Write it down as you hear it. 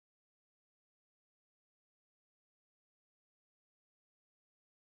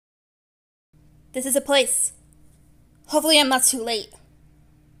This is a place. Hopefully I'm not too late.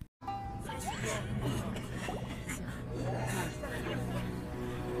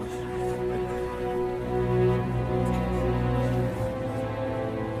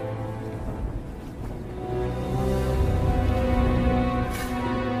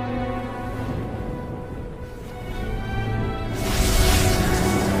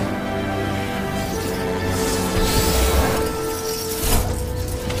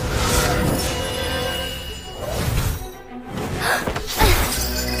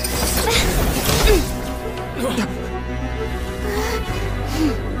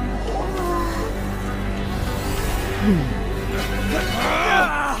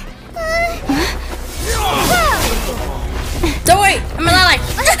 Don't worry, I'm alive.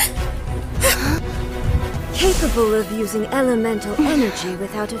 Capable of using elemental energy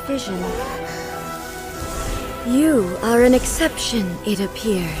without a fission. You are an exception, it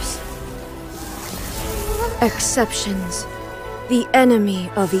appears. Exceptions, the enemy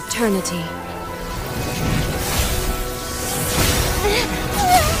of eternity.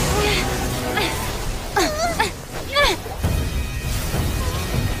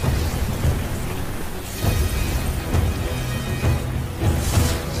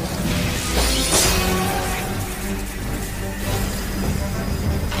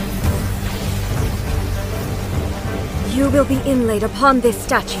 You will be inlaid upon this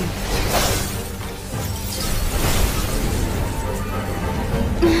statue.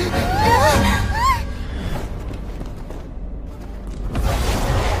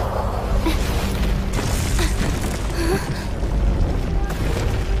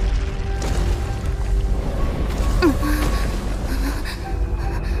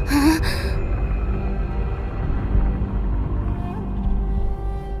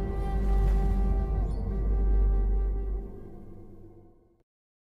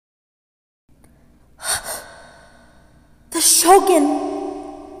 The Shogun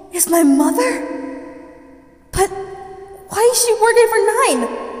is my mother? But why is she working for 9?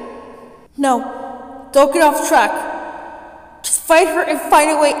 No, don't get off track. Just fight her and find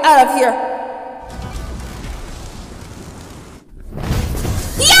a way out of here.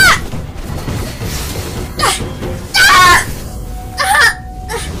 Yeah!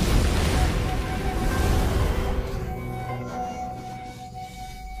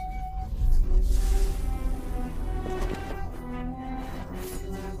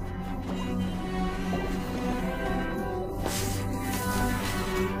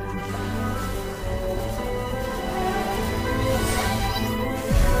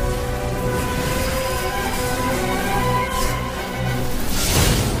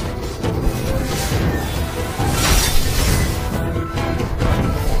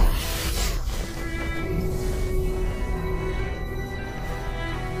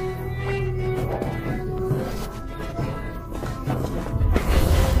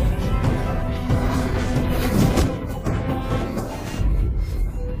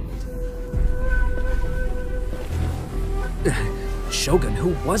 Shogun,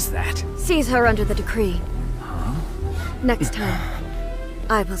 who was that? Seize her under the decree. Huh? Next time,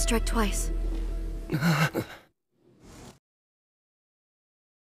 I will strike twice.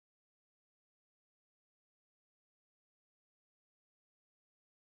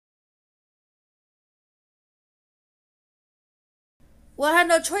 Well, I had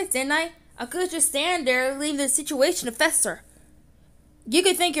no choice, didn't I? I could just stand there and leave the situation to fester. You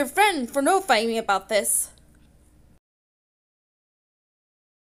could thank your friend for notifying me about this.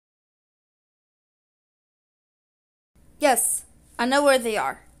 Yes, I know where they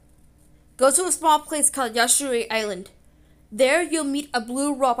are. Go to a small place called Yashuri Island. There you'll meet a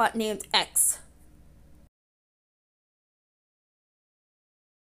blue robot named X.